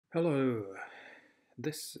Hello,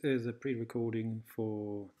 this is a pre-recording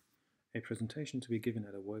for a presentation to be given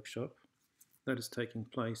at a workshop that is taking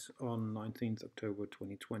place on 19th October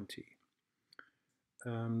 2020.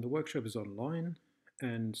 The workshop is online,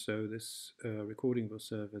 and so this recording will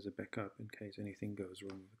serve as a backup in case anything goes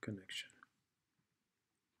wrong with the connection.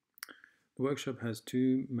 The workshop has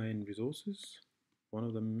two main resources. One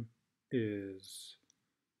of them is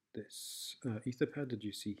this Etherpad that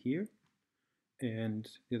you see here, and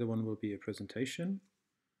the other one will be a presentation.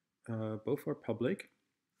 Both are public,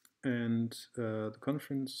 and the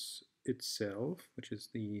conference itself, which is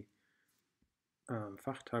the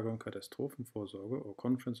Fachtagung Katastrophenvorsorge, or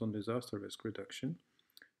Conference on Disaster Risk Reduction,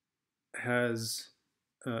 has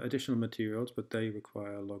additional materials, but they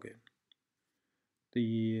require login.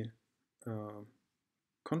 The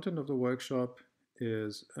content of the workshop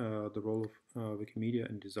is the role of Wikimedia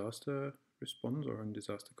in disaster response or in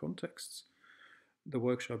disaster contexts. The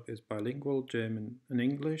workshop is bilingual, German and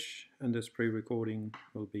English, and this pre-recording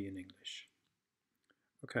will be in English.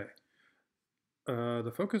 Okay.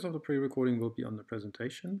 The focus of the pre-recording will be on the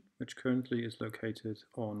presentation, which currently is located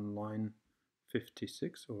on line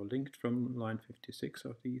 56, or linked from line 56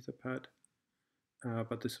 of the Etherpad,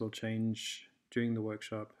 but this will change during the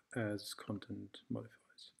workshop as content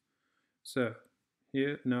modifies. So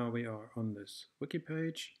here now we are on this wiki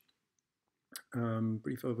page.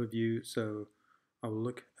 Brief overview. So I will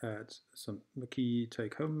look at the key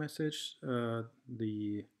take-home message,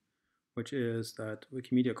 which is that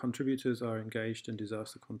Wikimedia contributors are engaged in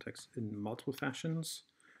disaster contexts in multiple fashions,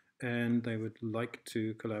 and they would like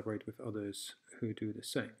to collaborate with others who do the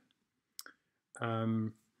same.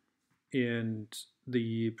 And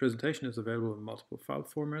the presentation is available in multiple file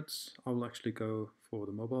formats. I will actually go for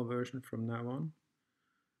the mobile version from now on.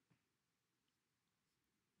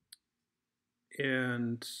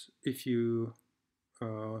 And if you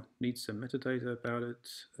need some metadata about it,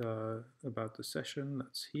 about the session,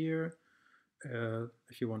 that's here.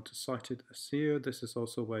 If you want to cite it as here, this is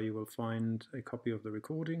also where you will find a copy of the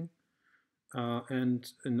recording.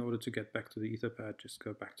 And in order to get back to the Etherpad, just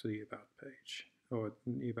go back to the About page, or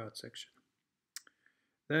the About section.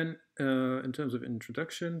 Then, in terms of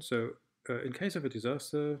introduction, so in case of a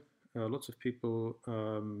disaster, lots of people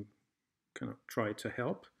kind of try to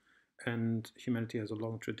help. And humanity has a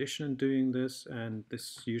long tradition in doing this, and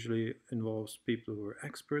this usually involves people who are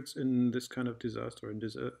experts in this kind of disaster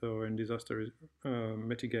or in disaster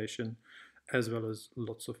mitigation, as well as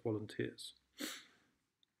lots of volunteers.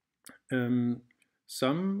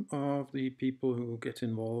 Some of the people who get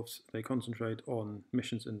involved, they concentrate on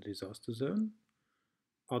missions in the disaster zone.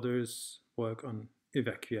 Others work on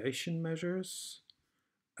evacuation measures,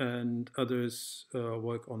 and others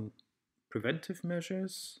work on preventive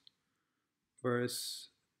measures. Whereas,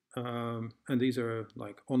 and these are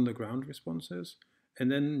like on-the-ground responses,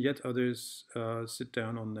 and then yet others sit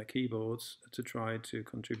down on their keyboards to try to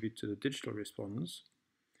contribute to the digital response.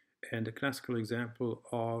 And a classical example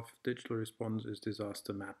of digital response is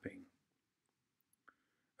disaster mapping.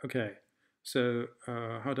 Okay, so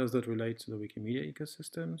how does that relate to the Wikimedia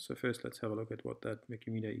ecosystem? So first, let's have a look at what that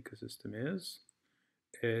Wikimedia ecosystem is.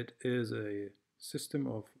 It is a system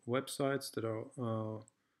of websites that are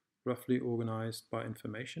roughly organized by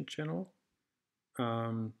information channel,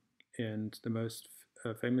 and the most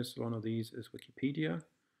famous one of these is Wikipedia,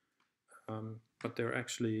 but there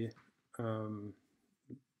actually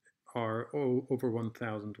are over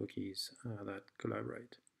 1,000 wikis that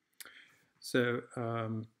collaborate. So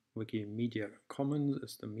Wikimedia Commons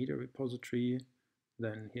is the media repository.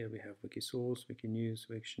 Then here we have Wikisource, Wikinews,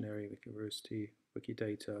 Wiktionary, Wikiversity,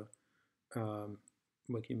 Wikidata,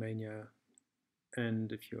 Wikimania,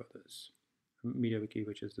 and a few others. MediaWiki,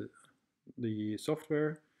 which is the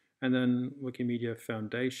software, and then Wikimedia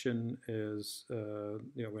Foundation is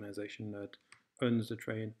the organization that owns the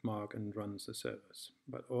trademark and runs the service.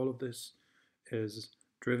 But all of this is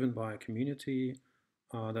driven by a community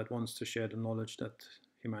that wants to share the knowledge that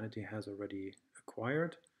humanity has already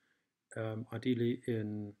acquired, ideally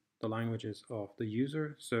in the languages of the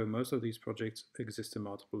user. So most of these projects exist in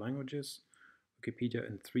multiple languages, Wikipedia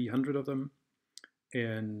in 300 of them,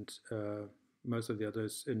 and most of the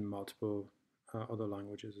others in multiple other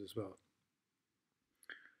languages as well.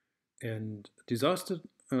 And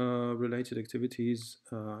disaster-related activities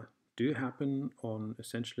do happen on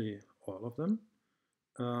essentially all of them,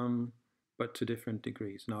 but to different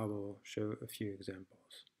degrees. Now I will show a few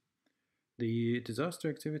examples. The disaster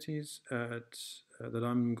activities that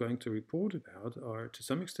I'm going to report about are to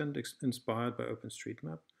some extent inspired by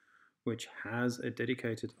OpenStreetMap, which has a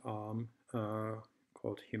dedicated arm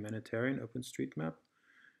called Humanitarian OpenStreetMap.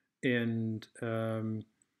 And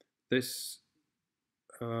This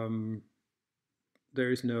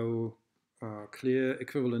there is no clear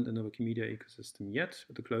equivalent in the Wikimedia ecosystem yet.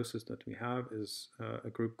 The closest that we have is a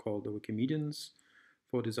group called the Wikimedians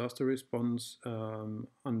for disaster response,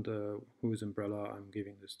 under whose umbrella I'm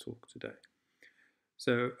giving this talk today.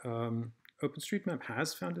 So OpenStreetMap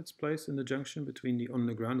has found its place in the junction between the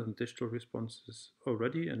on-the-ground and digital responses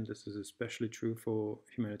already, and this is especially true for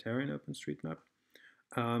humanitarian OpenStreetMap.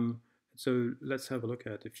 So let's have a look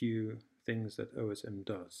at a few things that OSM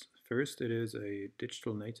does. First, it is a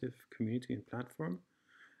digital native community and platform,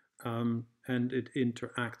 and it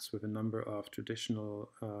interacts with a number of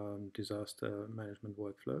traditional disaster management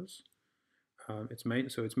workflows. Its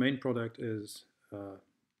main product is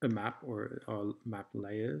a map or map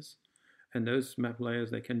layers, and those map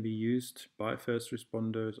layers, they can be used by first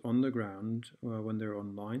responders on the ground when they're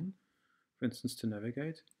online, for instance, to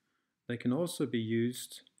navigate. They can also be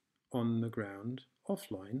used on the ground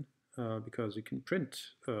offline because you can print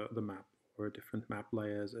the map or different map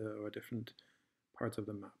layers or different parts of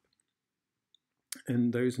the map.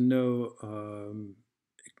 And there's no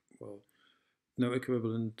no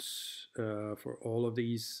equivalent for all of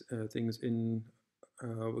these things in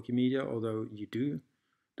Wikimedia, although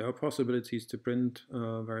there are possibilities to print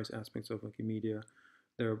various aspects of Wikimedia.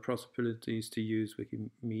 There are possibilities to use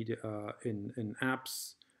Wikimedia in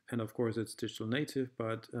apps, and of course it's digital native,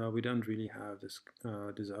 but we don't really have this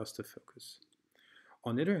disaster focus.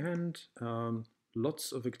 On the other hand,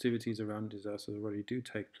 lots of activities around disasters already do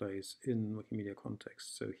take place in Wikimedia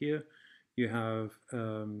context. So here you have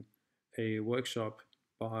a workshop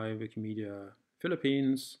by Wikimedia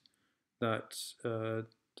Philippines that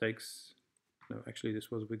actually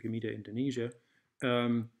this was Wikimedia Indonesia,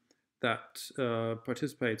 that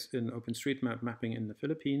participates in OpenStreetMap mapping in the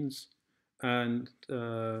Philippines. And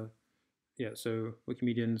yeah, so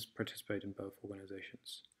Wikimedians participate in both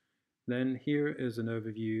organizations. Then here is an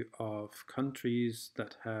overview of countries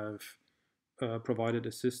that have provided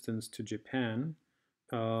assistance to Japan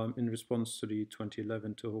in response to the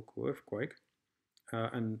 2011 Tohoku earthquake.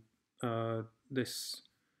 And this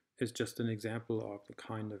is just an example of the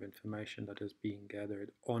kind of information that is being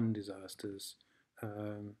gathered on disasters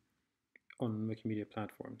on Wikimedia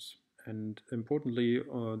platforms. And importantly,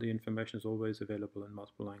 the information is always available in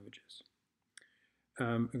multiple languages.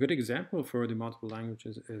 A good example for the multiple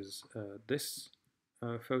languages is this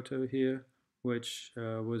photo here, which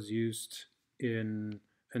was used in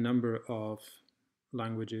a number of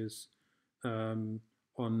languages on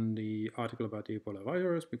the article about the Ebola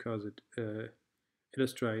virus, because it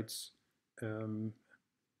illustrates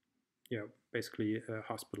basically a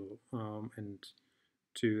hospital and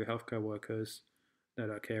two healthcare workers that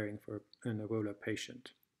are caring for an Ebola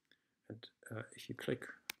patient. And if you click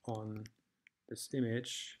on this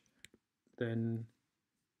image, then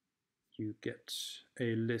you get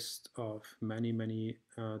a list of many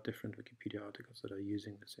different Wikipedia articles that are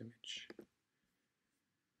using this image.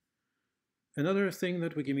 Another thing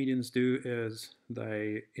that Wikimedians do is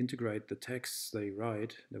they integrate the texts they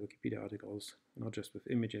write, the Wikipedia articles, not just with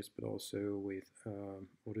images, but also with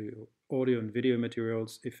audio and video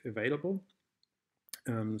materials if available,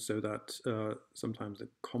 so that sometimes the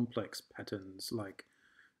complex patterns like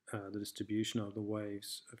the distribution of the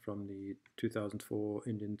waves from the 2004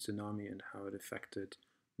 Indian tsunami and how it affected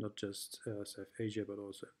not just South Asia but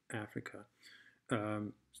also Africa.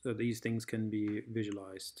 So these things can be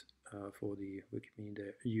visualized for the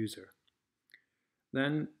Wikimedia user.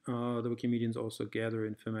 Then the Wikimedians also gather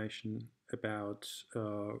information about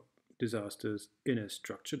disasters in a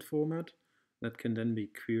structured format that can then be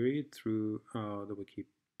queried through the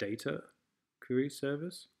Wikidata query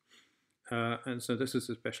service. And so this is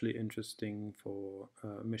especially interesting for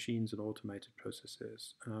machines and automated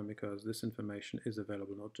processes because this information is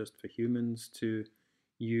available not just for humans to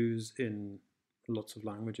use in lots of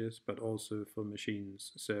languages, but also for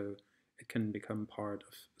machines, so it can become part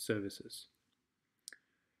of services.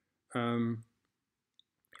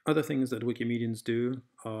 Other things that Wikimedians do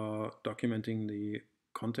are documenting the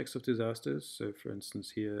context of disasters. So for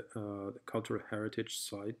instance here, the cultural heritage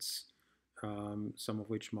sites, some of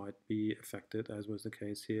which might be affected, as was the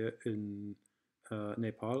case here in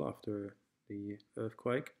Nepal after the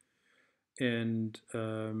earthquake. And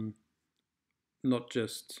not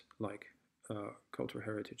just like cultural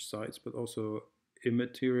heritage sites, but also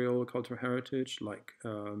immaterial cultural heritage like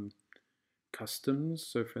customs.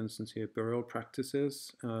 So for instance here, burial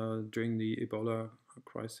practices during the Ebola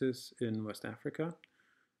crisis in West Africa,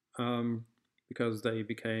 because they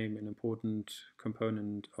became an important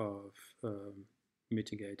component of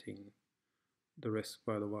mitigating the risk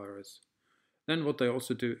by the virus. Then what they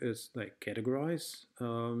also do is they categorize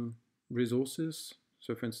resources,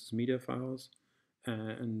 so for instance media files,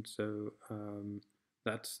 and so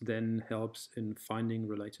that then helps in finding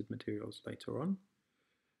related materials later on.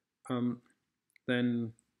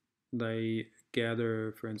 Then they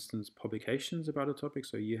gather, for instance, publications about a topic.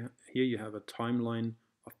 So here you have a timeline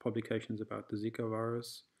of publications about the Zika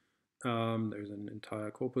virus. There's an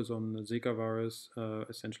entire corpus on the Zika virus.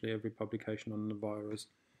 Essentially every publication on the virus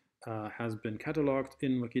has been cataloged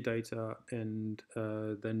in Wikidata, and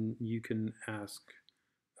then you can ask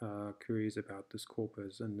queries about this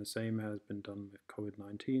corpus, and the same has been done with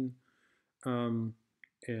COVID-19.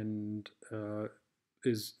 And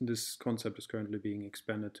this concept is currently being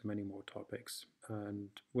expanded to many more topics, and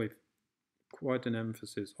with quite an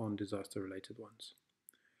emphasis on disaster-related ones.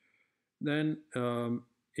 Then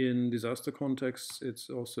in disaster contexts, it's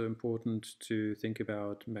also important to think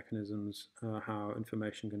about mechanisms, how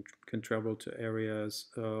information can travel to areas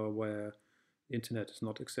where the internet is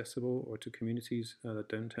not accessible, or to communities that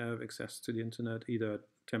don't have access to the internet, either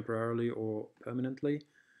temporarily or permanently.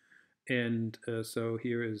 And so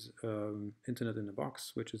here is Internet in a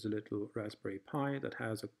Box, which is a little Raspberry Pi that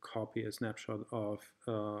has a copy, a snapshot of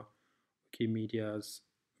Wikimedia's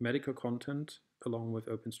medical content, along with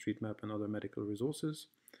OpenStreetMap and other medical resources.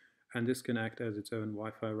 And this can act as its own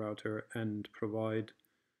Wi-Fi router and provide,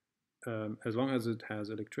 as long as it has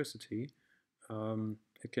electricity,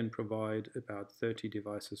 it can provide about 30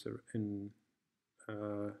 devices in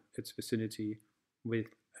its vicinity with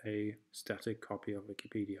a static copy of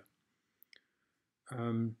Wikipedia.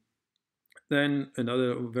 Then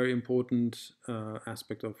another very important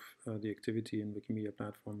aspect of the activity in Wikimedia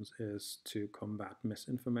platforms is to combat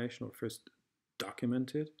misinformation, or first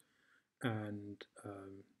document it and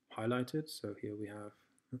highlight it. So here we have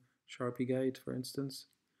Sharpiegate, for instance.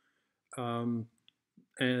 And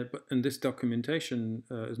this documentation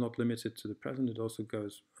is not limited to the present, it also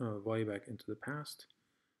goes way back into the past.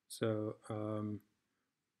 So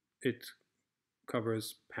it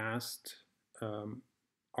covers past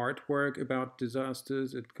artwork about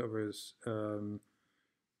disasters, it covers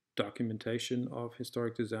documentation of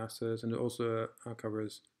historic disasters, and it also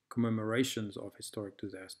covers commemorations of historic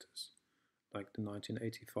disasters, like the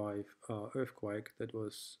 1985 earthquake that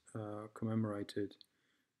was commemorated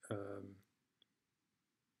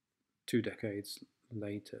 2 decades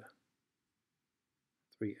later,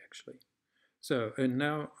 3 actually. So, and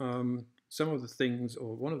now some of the things,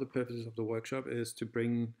 or one of the purposes of the workshop is to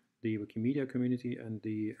bring the Wikimedia community and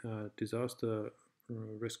the disaster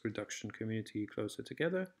risk reduction community closer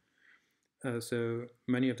together. So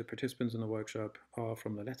many of the participants in the workshop are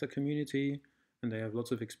from the latter community, and they have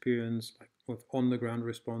lots of experience with on-the-ground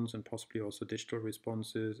response and possibly also digital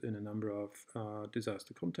responses in a number of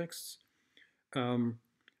disaster contexts.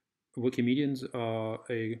 Wikimedians are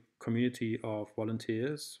a community of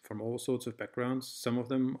volunteers from all sorts of backgrounds. Some of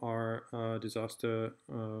them are disaster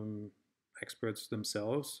experts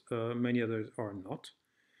themselves, many others are not.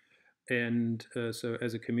 And so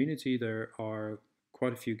as a community, there are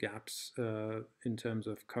quite a few gaps in terms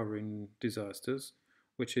of covering disasters,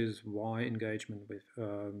 which is why engagement with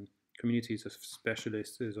communities of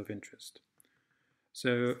specialists is of interest.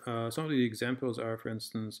 So some of the examples are, for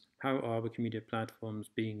instance, how are Wikimedia platforms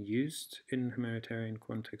being used in humanitarian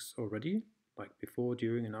contexts already, like before,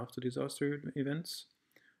 during, and after disaster events.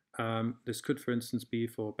 This could, for instance, be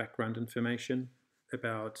for background information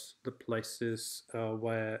about the places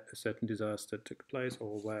where a certain disaster took place,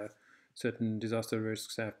 or where certain disaster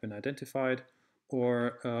risks have been identified,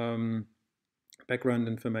 or background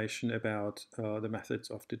information about the methods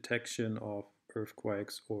of detection of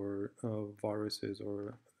earthquakes or viruses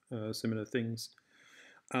or similar things.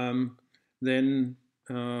 Then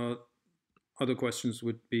other questions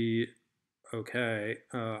would be, okay,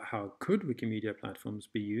 how could Wikimedia platforms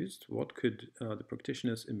be used? What could the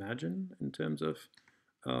practitioners imagine in terms of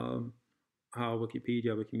how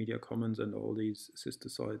Wikipedia, Wikimedia Commons, and all these sister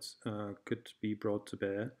sites could be brought to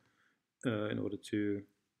bear in order to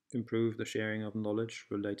improve the sharing of knowledge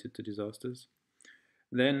related to disasters?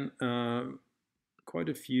 Then quite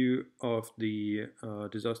a few of the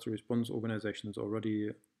disaster response organizations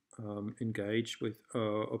already engage with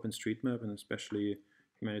OpenStreetMap, and especially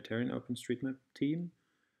humanitarian OpenStreetMap team.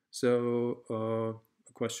 So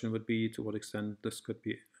a question would be to what extent this could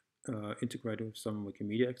be integrated with some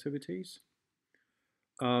Wikimedia activities.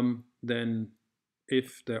 Then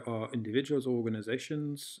if there are individuals or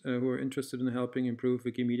organizations who are interested in helping improve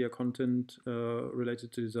Wikimedia content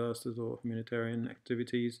related to disasters or humanitarian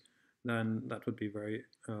activities, then that would be very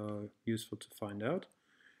useful to find out.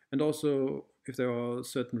 And also, if there are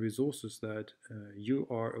certain resources that you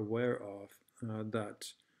are aware of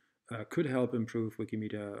that could help improve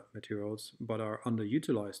Wikimedia materials but are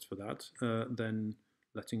underutilized for that, then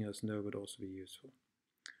letting us know would also be useful.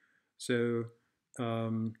 So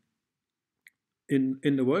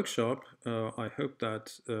in the workshop, I hope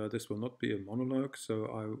that this will not be a monologue, so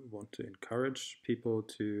I want to encourage people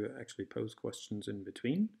to actually pose questions in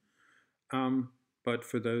between. But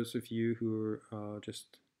for those of you who are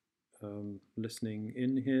just listening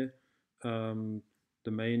in here,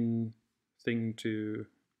 the main thing to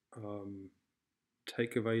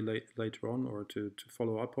take away later on or to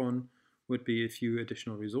follow up on would be a few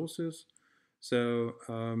additional resources. So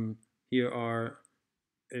here are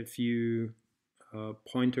a few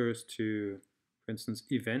pointers to, for instance,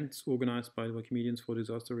 events organized by the Wikimedians for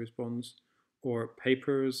disaster response, or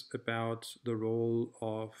papers about the role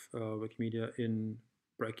of Wikimedia in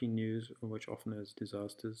breaking news, which often is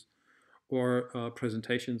disasters, or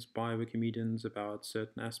presentations by Wikimedians about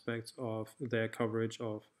certain aspects of their coverage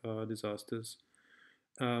of disasters,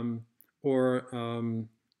 or a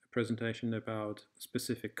presentation about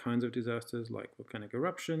specific kinds of disasters like volcanic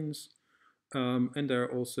eruptions. And there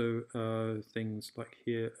are also things like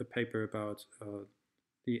here, a paper about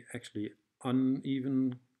the actually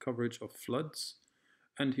uneven coverage of floods.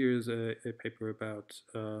 And here's a paper about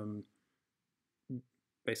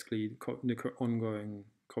basically the ongoing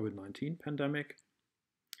COVID-19 pandemic.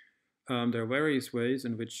 There are various ways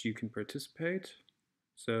in which you can participate.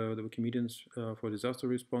 So the Wikimedians for disaster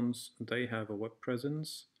response, they have a web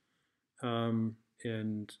presence.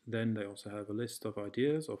 And then they also have a list of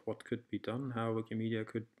ideas of what could be done, how Wikimedia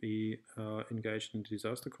could be engaged in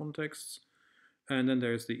disaster contexts. And then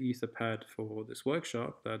there's the Etherpad for this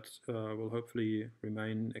workshop that will hopefully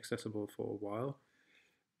remain accessible for a while,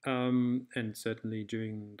 and certainly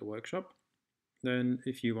during the workshop. Then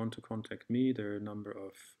if you want to contact me, there are a number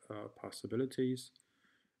of possibilities.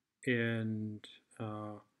 And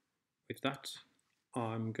with that,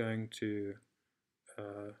 I'm going to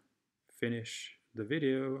finish the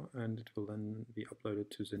video, and it will then be uploaded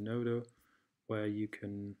to Zenodo, where you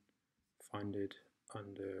can find it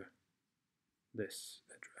under this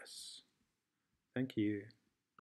address. Thank you.